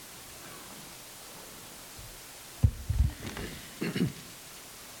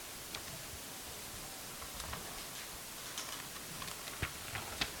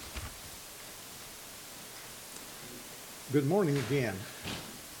Good morning again.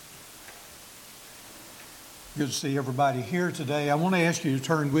 Good to see everybody here today. I want to ask you to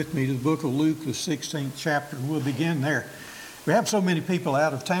turn with me to the book of Luke, the 16th chapter. We'll begin there. We have so many people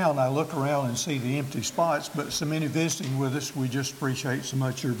out of town, I look around and see the empty spots, but so many visiting with us. We just appreciate so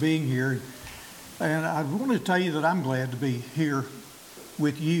much your being here. And I want to tell you that I'm glad to be here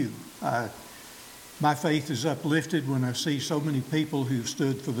with you. My faith is uplifted when I see so many people who've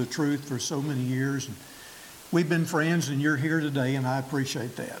stood for the truth for so many years. And we've been friends, and you're here today, and I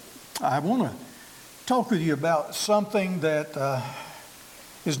appreciate that. I want to talk with you about something that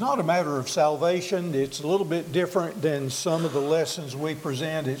is not a matter of salvation. It's a little bit different than some of the lessons we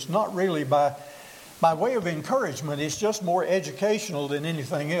present. It's not really by way of encouragement. It's just more educational than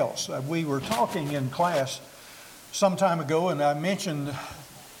anything else. We were talking in class some time ago, and I mentioned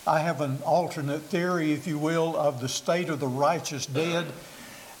I have an alternate theory, if you will, of the state of the righteous dead.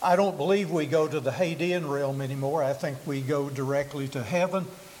 I don't believe we go to the Hadean realm anymore. I think we go directly to heaven.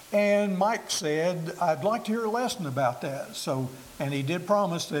 And Mike said, I'd like to hear a lesson about that. And he did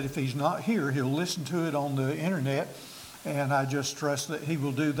promise that if he's not here, he'll listen to it on the internet. And I just trust that he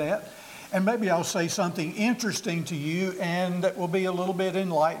will do that. And maybe I'll say something interesting to you, and that will be a little bit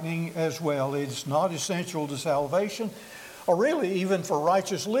enlightening as well. It's not essential to salvation, or really even for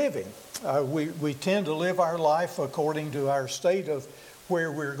righteous living. We tend to live our life according to our state of where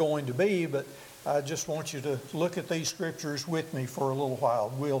we're going to be, but I just want you to look at these scriptures with me for a little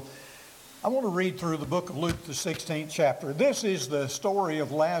while. I want to read through the book of Luke, the 16th chapter. This is the story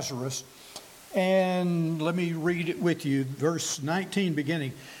of Lazarus, and let me read it with you. Verse 19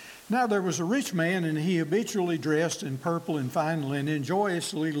 beginning. Now there was a rich man, and he habitually dressed in purple and fine linen,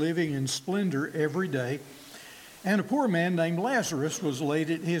 joyously living in splendor every day. And a poor man named Lazarus was laid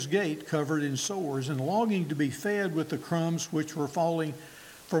at his gate, covered in sores, and longing to be fed with the crumbs which were falling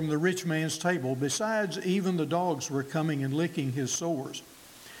from the rich man's table. Besides, even the dogs were coming and licking his sores.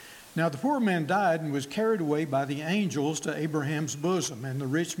 Now the poor man died and was carried away by the angels to Abraham's bosom, and the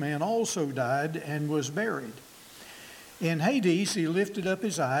rich man also died and was buried. In Hades he lifted up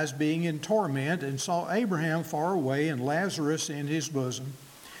his eyes, being in torment, and saw Abraham far away and Lazarus in his bosom.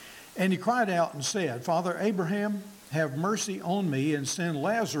 And he cried out and said, Father Abraham, have mercy on me, and send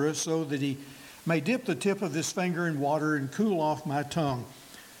Lazarus so that he may dip the tip of his finger in water and cool off my tongue,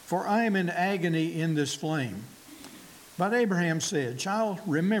 for I am in agony in this flame. But Abraham said, Child,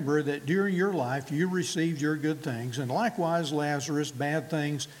 remember that during your life you received your good things, and likewise Lazarus bad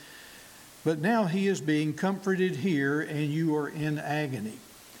things, but now he is being comforted here, and you are in agony.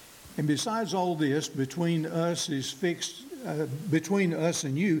 And besides all this, between us and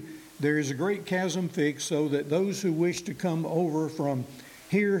you, there is a great chasm fixed, so that those who wish to come over from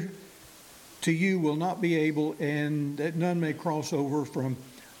here to you will not be able, and that none may cross over from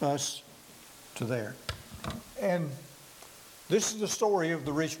us to there. And this is the story of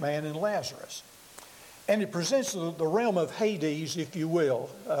the rich man and Lazarus. And it presents the realm of Hades, if you will,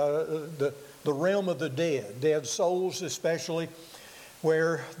 the realm of the dead souls especially,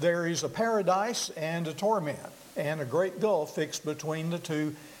 where there is a paradise and a torment, and a great gulf fixed between the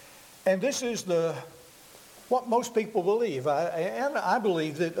two. And this is what most people believe. I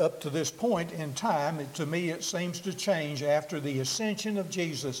believe that up to this point in time, to me it seems to change after the ascension of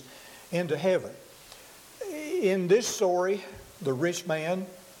Jesus into heaven. In this story, the rich man,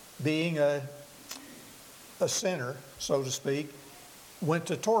 being a sinner, so to speak, went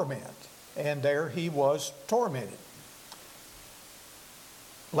to torment, and there he was tormented.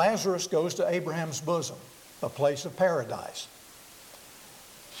 Lazarus goes to Abraham's bosom, a place of paradise.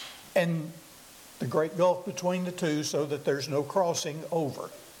 And the great gulf between the two, so that there's no crossing over.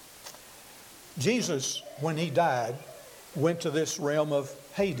 Jesus, when he died, went to this realm of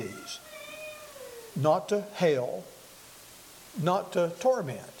Hades. Not to hell, not to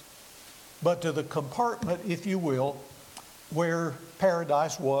torment, but to the compartment, if you will, where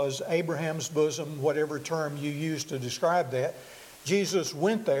paradise was, Abraham's bosom, whatever term you use to describe that. Jesus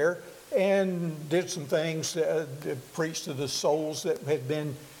went there and did some things, preached to the souls that had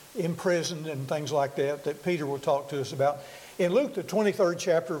been imprisoned and things like that Peter will talk to us about. In Luke, the 23rd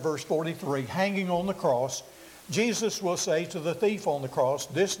chapter, verse 43, hanging on the cross, Jesus will say to the thief on the cross,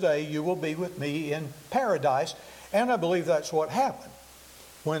 this day you will be with me in paradise. And I believe that's what happened.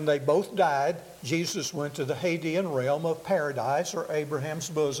 When they both died, Jesus went to the Hadean realm of paradise, or Abraham's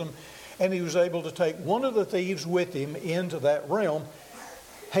bosom, and he was able to take one of the thieves with him into that realm.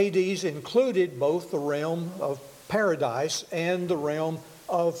 Hades included both the realm of paradise and the realm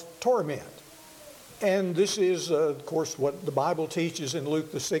of torment. And this is, of course, what the Bible teaches in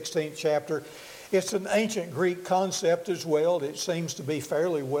Luke, the 16th chapter. It's an ancient Greek concept as well. It seems to be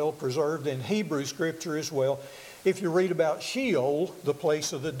fairly well preserved in Hebrew scripture as well. if you read about Sheol, the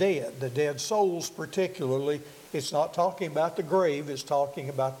place of the dead souls particularly, it's not talking about the grave, it's talking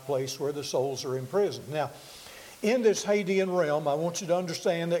about the place where the souls are imprisoned. Now, in this Hadean realm, I want you to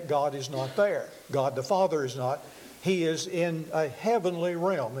understand that God is not there. God the Father is not. He is in a heavenly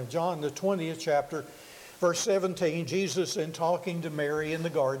realm. In John the 20th chapter, verse 17, Jesus, in talking to Mary in the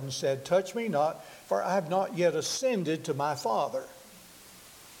garden, said, "Touch me not, for I have not yet ascended to my Father."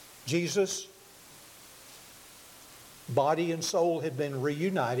 Jesus, body and soul had been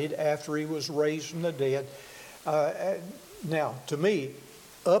reunited after he was raised from the dead. Now, to me,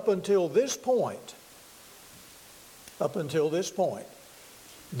 up until this point,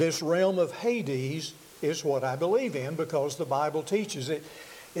 this realm of Hades is what I believe in because the Bible teaches it.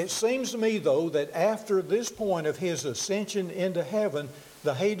 It seems to me, though, that after this point of his ascension into heaven,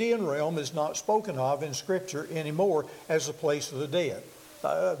 the Hadean realm is not spoken of in Scripture anymore as a place of the dead.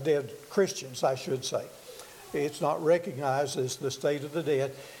 Dead Christians, I should say. It's not recognized as the state of the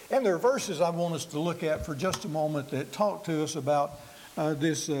dead. And there are verses I want us to look at for just a moment that talk to us about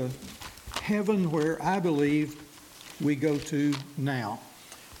this heaven where I believe we go to now.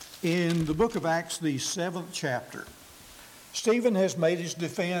 In the book of Acts, the 7th chapter, Stephen has made his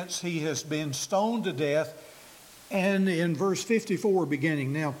defense. He has been stoned to death. And in verse 54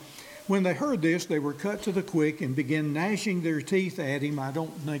 beginning, "Now, when they heard this, they were cut to the quick and began gnashing their teeth at him." I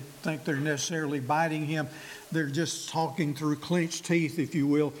don't think they're necessarily biting him. They're just talking through clenched teeth, if you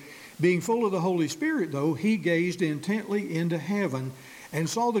will. "Being full of the Holy Spirit, though, he gazed intently into heaven and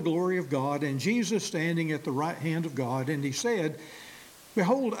saw the glory of God and Jesus standing at the right hand of God. And he said,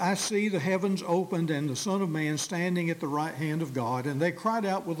 'Behold, I see the heavens opened and the Son of Man standing at the right hand of God.' And they cried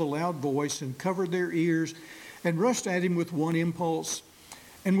out with a loud voice and covered their ears and rushed at him with one impulse.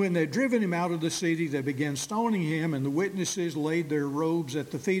 And when they had driven him out of the city, they began stoning him, and the witnesses laid their robes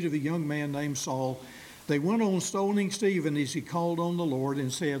at the feet of a young man named Saul. They went on stoning Stephen as he called on the Lord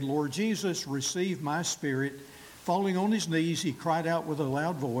and said, 'Lord Jesus, receive my spirit.' Falling on his knees, he cried out with a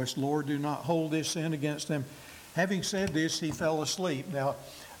loud voice, 'Lord, do not hold this sin against them.' Having said this, he fell asleep." Now,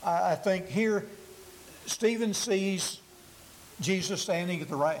 I think here Stephen sees Jesus standing at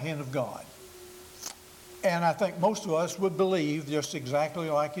the right hand of God. And I think most of us would believe, just exactly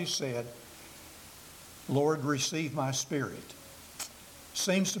like he said, "Lord, receive my spirit."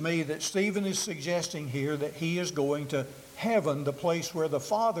 Seems to me that Stephen is suggesting here that he is going to heaven, the place where the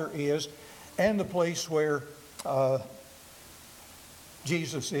Father is, and the place where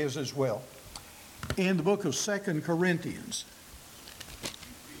Jesus is as well. In the book of 2 Corinthians,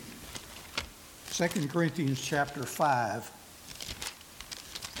 2 Corinthians chapter 5,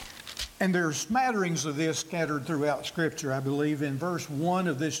 and there are smatterings of this scattered throughout Scripture, I believe, in verse 1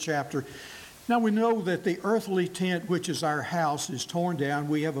 of this chapter. "Now we know that the earthly tent, which is our house, is torn down.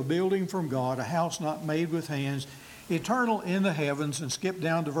 We have a building from God, a house not made with hands, eternal in the heavens." And skip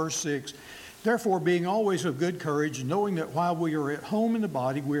down to verse 6. "Therefore, being always of good courage, knowing that while we are at home in the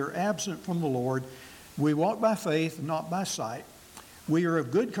body, we are absent from the Lord, we walk by faith and not by sight. We are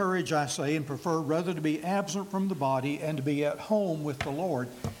of good courage, I say, and prefer rather to be absent from the body and to be at home with the Lord."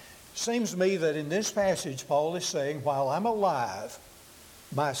 Seems to me that in this passage, Paul is saying, while I'm alive,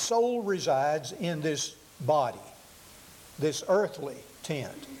 my soul resides in this body, this earthly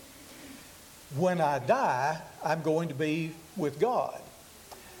tent. When I die, I'm going to be with God.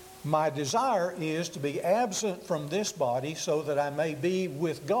 My desire is to be absent from this body so that I may be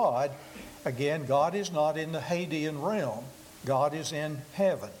with God. Again, God is not in the Hadean realm. God is in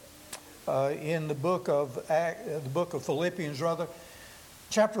heaven. In the book of Philippians,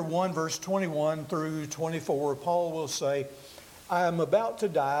 chapter 1, verse 21 through 24, Paul will say, "I am about to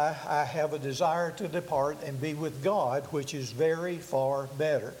die. I have a desire to depart and be with God, which is very far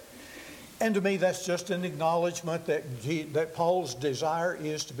better." And to me, that's just an acknowledgement that Paul's desire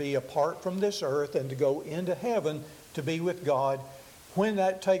is to be apart from this earth and to go into heaven to be with God. When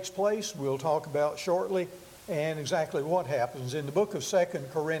that takes place, we'll talk about shortly, and exactly what happens. In the book of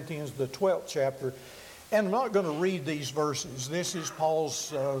 2 Corinthians, the 12th chapter, and I'm not going to read these verses. This is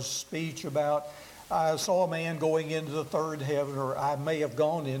Paul's speech about, "I saw a man going into the third heaven," or "I may have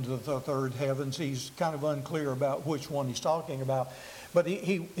gone into the third heavens." He's kind of unclear about which one he's talking about. But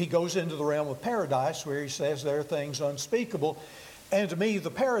he goes into the realm of paradise where he says there are things unspeakable. And to me, the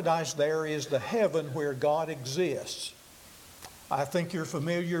paradise there is the heaven where God exists. I think you're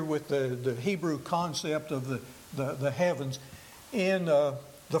familiar with the Hebrew concept of the heavens. In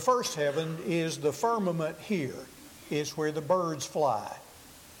the first heaven is the firmament here. It's where the birds fly.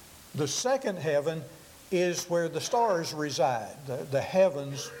 The second heaven is where the stars reside. The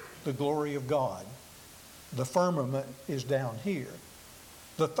heavens, the glory of God. The firmament is down here.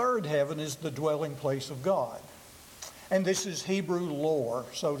 The third heaven is the dwelling place of God. And this is Hebrew lore,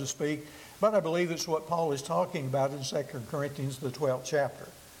 so to speak, but I believe it's what Paul is talking about in 2 Corinthians, the 12th chapter.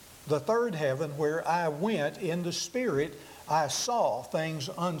 The third heaven, where I went in the Spirit, I saw things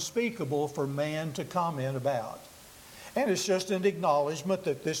unspeakable for man to comment about. And it's just an acknowledgement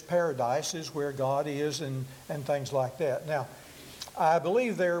that this paradise is where God is and things like that. Now, I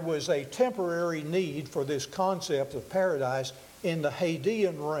believe there was a temporary need for this concept of paradise in the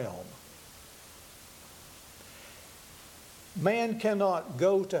Hadean realm. Man cannot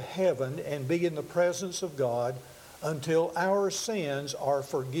go to heaven and be in the presence of God until our sins are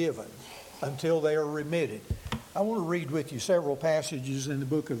forgiven, until they are remitted. I want to read with you several passages in the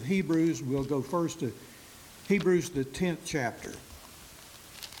book of Hebrews. We'll go first to Hebrews, the 10th chapter.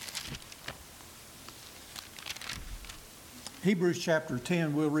 Hebrews chapter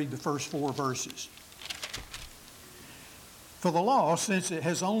 10, we'll read the first 4 verses. For the law, since it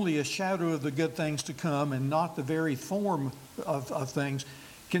has only a shadow of the good things to come and not the very form of things,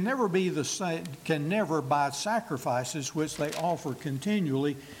 can never be the same, can never by sacrifices which they offer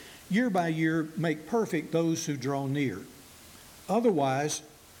continually, year by year, make perfect those who draw near. Otherwise,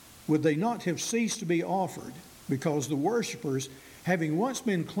 would they not have ceased to be offered, because the worshippers, having once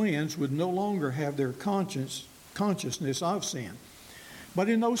been cleansed, would no longer have their consciousness of sin. But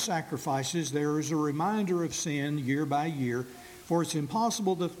in those sacrifices there is a reminder of sin year by year, for it's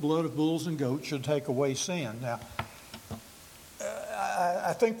impossible that the blood of bulls and goats should take away sin. Now,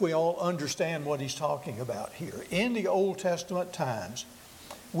 I think we all understand what he's talking about here. In the Old Testament times,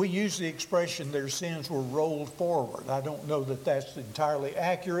 we use the expression their sins were rolled forward. I don't know that that's entirely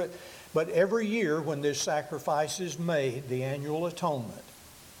accurate, but every year when this sacrifice is made, the annual atonement,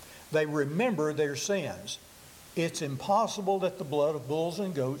 they remember their sins. It's impossible that the blood of bulls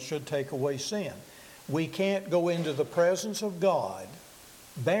and goats should take away sin. We can't go into the presence of God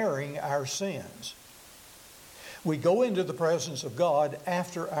bearing our sins. We go into the presence of God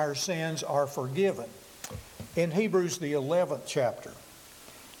after our sins are forgiven. In Hebrews, the 11th chapter,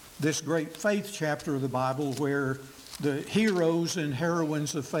 this great faith chapter of the Bible where the heroes and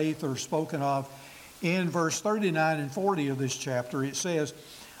heroines of faith are spoken of, in verse 39 and 40 of this chapter, it says,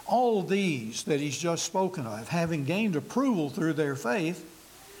 all these that he's just spoken of, having gained approval through their faith,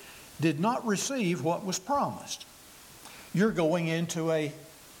 did not receive what was promised. You're going into a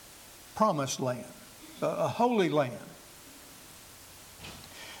promised land, a holy land.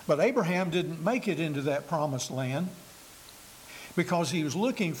 But Abraham didn't make it into that promised land because he was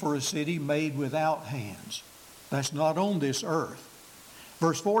looking for a city made without hands. That's not on this earth.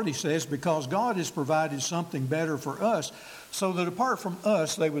 Verse 40 says, because God has provided something better for us, so that apart from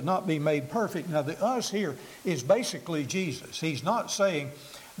us, they would not be made perfect. Now, the us here is basically Jesus. He's not saying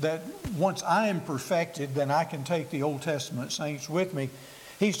that once I am perfected, then I can take the Old Testament saints with me.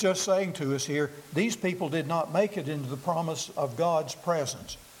 He's just saying to us here, these people did not make it into the promise of God's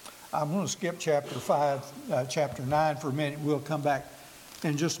presence. I'm going to skip chapter 9 for a minute. We'll come back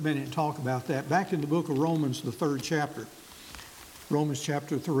in just a minute and talk about that. Back in the book of Romans, the 3rd chapter. Romans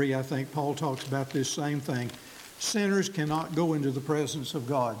chapter 3, I think Paul talks about this same thing. Sinners cannot go into the presence of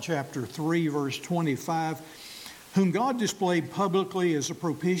God. Chapter 3, verse 25, whom God displayed publicly as a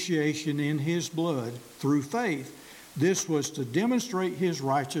propitiation in his blood through faith. This was to demonstrate his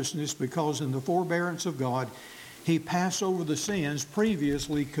righteousness, because in the forbearance of God, he passed over the sins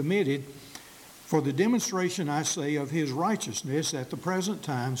previously committed for the demonstration, I say, of his righteousness at the present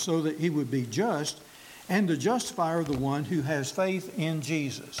time, so that he would be just and the justifier of the one who has faith in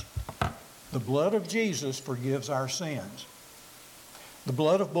Jesus. The blood of Jesus forgives our sins. The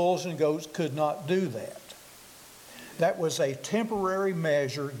blood of bulls and goats could not do that. That was a temporary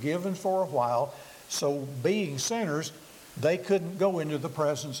measure given for a while, so being sinners, they couldn't go into the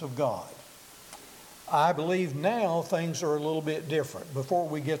presence of God. I believe now things are a little bit different. Before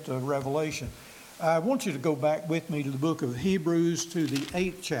we get to Revelation, I want you to go back with me to the book of Hebrews, to the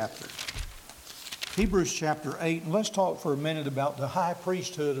 8th chapter. Hebrews chapter 8, and let's talk for a minute about the high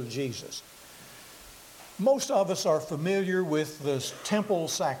priesthood of Jesus. Most of us are familiar with this temple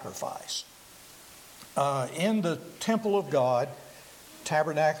sacrifice. In the temple of God,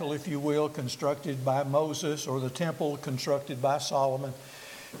 tabernacle, if you will, constructed by Moses, or the temple constructed by Solomon,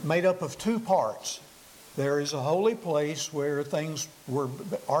 made up of 2 parts. There is a holy place where things were,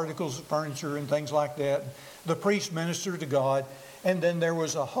 articles of furniture and things like that. The priest ministered to God. And then there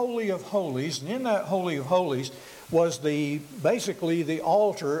was a Holy of Holies, and in that Holy of Holies was basically the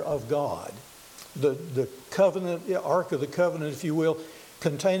altar of God, the covenant, the Ark of the Covenant, if you will,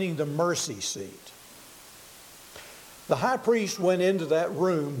 containing the mercy seat. The high priest went into that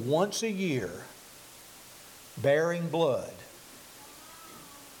room once a year, bearing blood.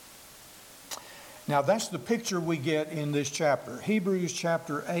 Now that's the picture we get in this chapter. Hebrews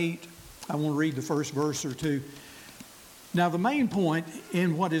chapter 8, I want to read the first verse or two. Now the main point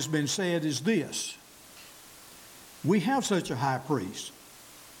in what has been said is this. We have such a high priest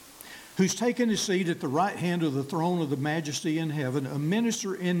who's taken his seat at the right hand of the throne of the majesty in heaven, a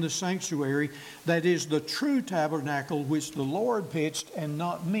minister in the sanctuary that is the true tabernacle which the Lord pitched and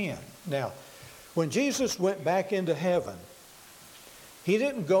not men. Now, when Jesus went back into heaven, he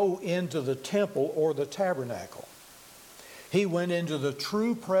didn't go into the temple or the tabernacle. He went into the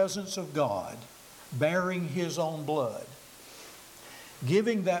true presence of God, bearing his own blood.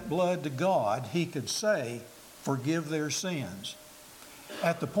 Giving that blood to God, he could say, forgive their sins.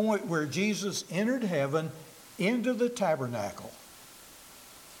 At the point where Jesus entered heaven into the tabernacle,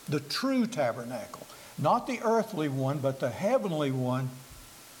 the true tabernacle, not the earthly one, but the heavenly one,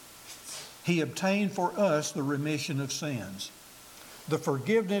 he obtained for us the remission of sins, the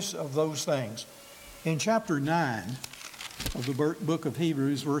forgiveness of those things. In chapter 9 of the book of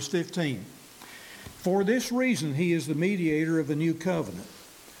Hebrews, verse 15, for this reason he is the mediator of a new covenant,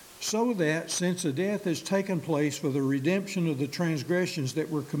 so that since a death has taken place for the redemption of the transgressions that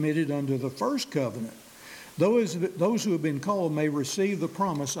were committed under the first covenant, those who have been called may receive the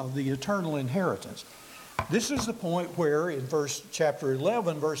promise of the eternal inheritance. This is the point where in chapter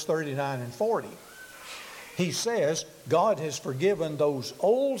 11, verse 39 and 40, he says God has forgiven those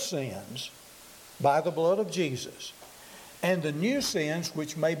old sins by the blood of Jesus, and the new sins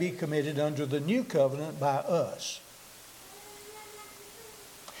which may be committed under the new covenant by us.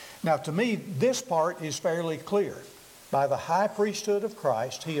 Now, to me, this part is fairly clear. By the high priesthood of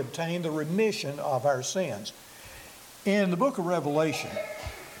Christ, he obtained the remission of our sins. In the book of Revelation,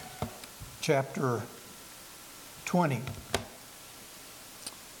 chapter 20,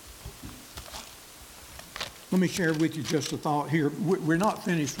 let me share with you just a thought here. We're not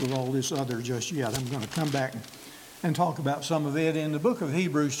finished with all this other just yet. I'm going to come back and talk about some of it. In the book of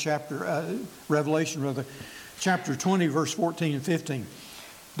Hebrews, Revelation, chapter 20, verse 14 and 15.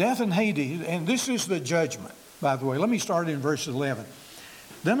 Death and Hades, and this is the judgment, by the way. Let me start in verse 11.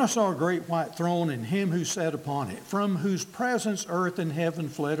 Then I saw a great white throne and him who sat upon it, from whose presence earth and heaven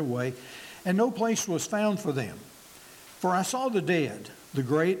fled away, and no place was found for them. For I saw the dead, the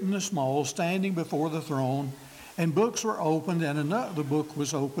great and the small, standing before the throne, and books were opened, and another book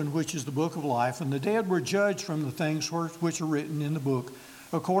was opened, which is the book of life, and the dead were judged from the things which are written in the book,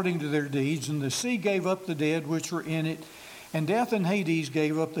 according to their deeds. And the sea gave up the dead which were in it, and death and Hades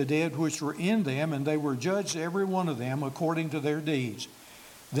gave up the dead which were in them, and they were judged every one of them according to their deeds.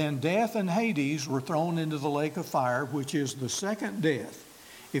 Then death and Hades were thrown into the lake of fire, which is the second death.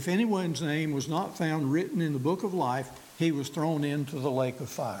 If anyone's name was not found written in the book of life, he was thrown into the lake of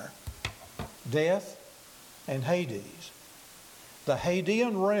fire. Death and Hades. The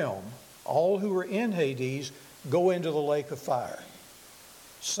Hadean realm, all who are in Hades, go into the lake of fire.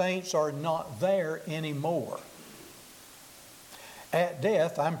 Saints are not there anymore. At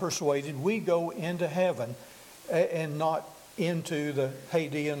death, I'm persuaded, we go into heaven and not into the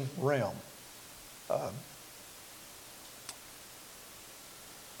Hadean realm.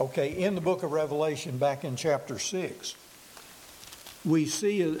 In the book of Revelation, back in chapter 6, we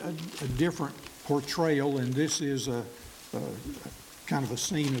see a different portrayal, and this is a kind of a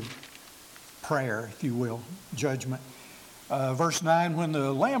scene of prayer, if you will, judgment. Verse 9, when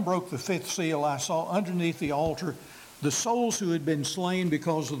the Lamb broke the fifth seal, I saw underneath the altar the souls who had been slain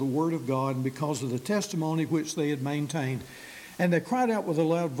because of the word of God and because of the testimony which they had maintained. And they cried out with a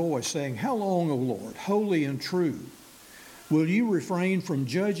loud voice, saying, How long, O Lord, holy and true, will you refrain from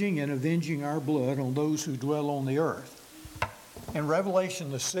judging and avenging our blood on those who dwell on the earth? In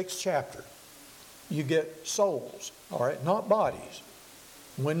Revelation, the 6th chapter, you get souls, all right, not bodies.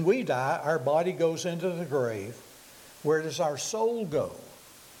 When we die, our body goes into the grave. Where does our soul go?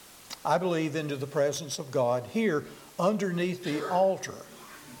 I believe into the presence of God. Here, underneath the altar,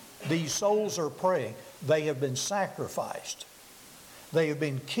 these souls are praying. They have been sacrificed. They have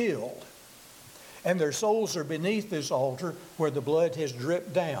been killed. And their souls are beneath this altar where the blood has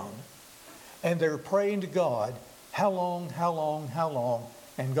dripped down. And they're praying to God, how long, how long, how long?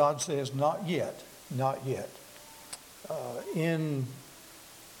 And God says, not yet, not yet.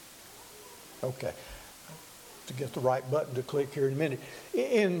 To get the right button to click here in a minute.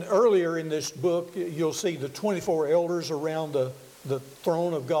 Earlier in this book, you'll see the 24 elders around the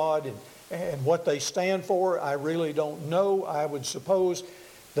throne of God and what they stand for. I really don't know. I would suppose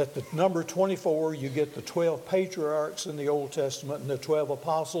that the number 24, you get the 12 patriarchs in the Old Testament and the 12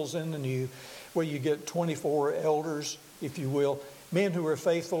 apostles in the New, where you get 24 elders, if you will, men who are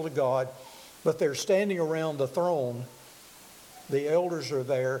faithful to God, but they're standing around the throne. The elders are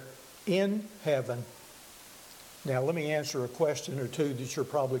there in heaven. Now, let me answer a question or two that you're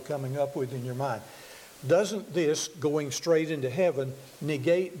probably coming up with in your mind. Doesn't this going straight into heaven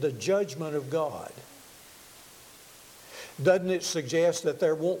negate the judgment of God? Doesn't it suggest that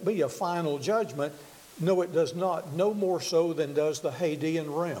there won't be a final judgment? No, it does not. No more so than does the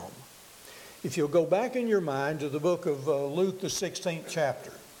Hadean realm. If you'll go back in your mind to the book of Luke, the 16th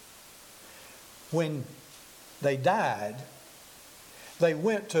chapter, when they died, they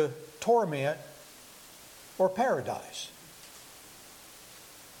went to torment or paradise.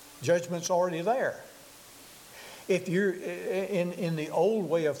 Judgment's already there. If you're in the old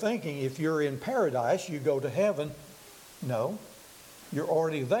way of thinking, if you're in paradise, you go to heaven. No, you're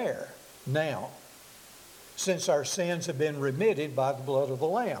already there now, since our sins have been remitted by the blood of the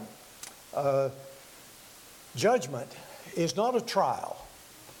Lamb. Judgment is not a trial,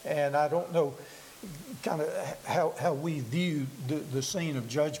 and I don't know kind of how we view the scene of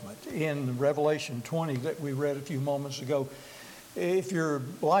judgment in Revelation 20 that we read a few moments ago. If your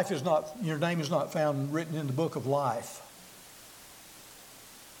name is not found written in the book of life,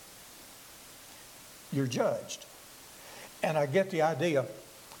 you're judged. And I get the idea.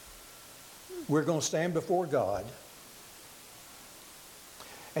 We're going to stand before God,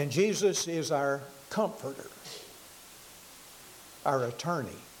 and Jesus is our comforter, our attorney.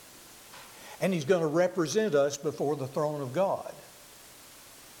 And he's going to represent us before the throne of God.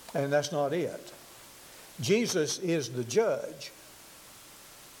 And that's not it. Jesus is the judge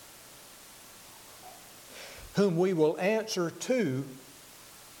whom we will answer to,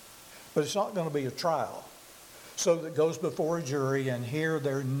 but it's not going to be a trial. So that goes before a jury, and here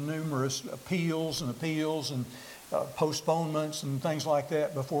there are numerous appeals and postponements and things like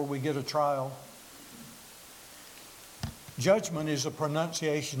that before we get a trial. Judgment is a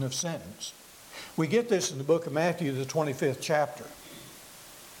pronunciation of sentence. We get this in the book of Matthew, the 25th chapter.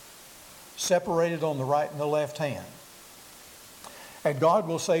 Separated on the right and the left hand. And God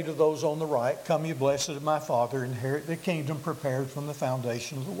will say to those on the right, "Come, you blessed of my Father, inherit the kingdom prepared from the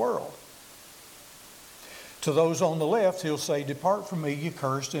foundation of the world." To those on the left, he'll say, "Depart from me, you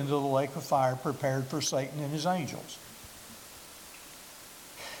cursed, into the lake of fire prepared for Satan and his angels."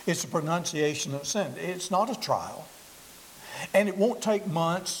 It's a pronunciation of sin. It's not a trial. And it won't take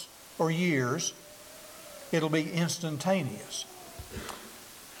months or years. It'll be instantaneous.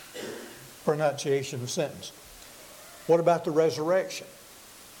 Pronunciation of sentence. What about the resurrection?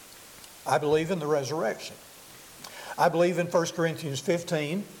 I believe in the resurrection. I believe in 1 Corinthians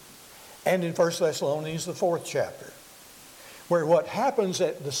 15 and in 1 Thessalonians, the 4th chapter, where what happens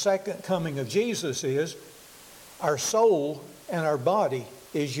at the second coming of Jesus is our soul and our body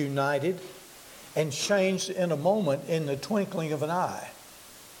is united and changed in a moment, in the twinkling of an eye.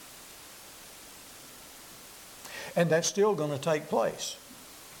 And that's still going to take place.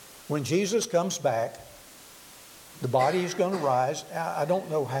 When Jesus comes back, the body is going to rise. I don't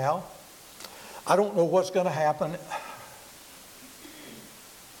know how. I don't know what's going to happen.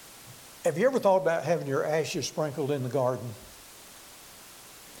 Have you ever thought about having your ashes sprinkled in the garden?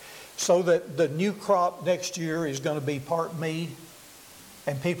 So that the new crop next year is going to be part me,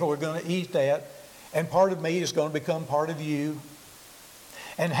 and people are going to eat that, and part of me is going to become part of you.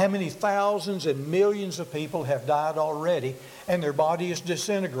 And how many thousands and millions of people have died already, and their body is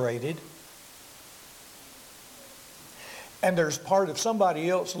disintegrated, and there's part of somebody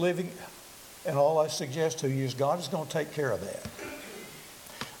else living, and all I suggest to you is God is going to take care of that.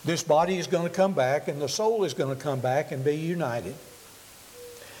 This body is going to come back, and the soul is going to come back and be united,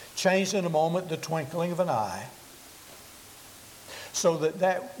 changed in a moment, the twinkling of an eye, so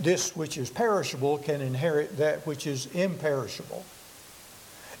that this which is perishable can inherit that which is imperishable.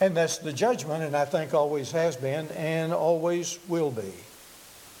 And that's the judgment, and I think always has been and always will be.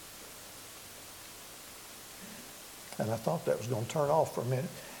 And I thought that was going to turn off for a minute,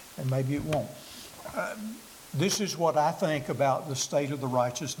 and maybe it won't. This is what I think about the state of the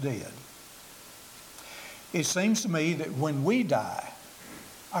righteous dead. It seems to me that when we die,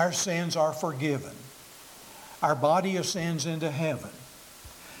 our sins are forgiven. Our body ascends into heaven.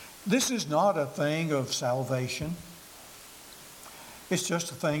 This is not a thing of salvation. It's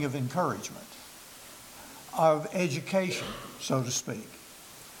just a thing of encouragement, of education, so to speak.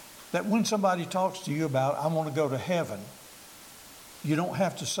 That when somebody talks to you about, "I want to go to heaven," you don't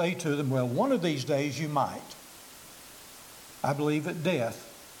have to say to them, "Well, one of these days you might." I believe at death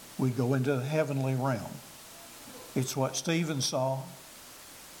we go into the heavenly realm. It's what Stephen saw.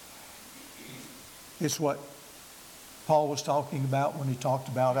 It's what Paul was talking about when he talked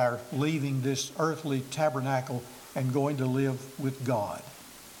about our leaving this earthly tabernacle and going to live with God.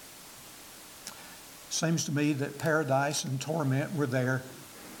 Seems to me that paradise and torment were there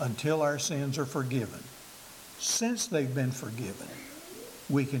until our sins are forgiven. Since they've been forgiven,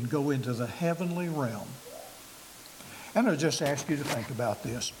 we can go into the heavenly realm. And I'll just ask you to think about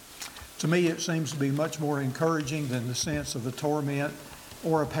this. To me, it seems to be much more encouraging than the sense of a torment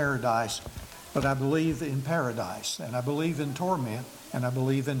or a paradise. But I believe in paradise, and I believe in torment, and I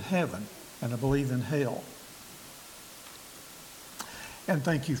believe in heaven, and I believe in hell. And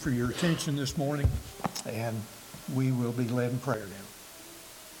thank you for your attention this morning, and we will be led in prayer now.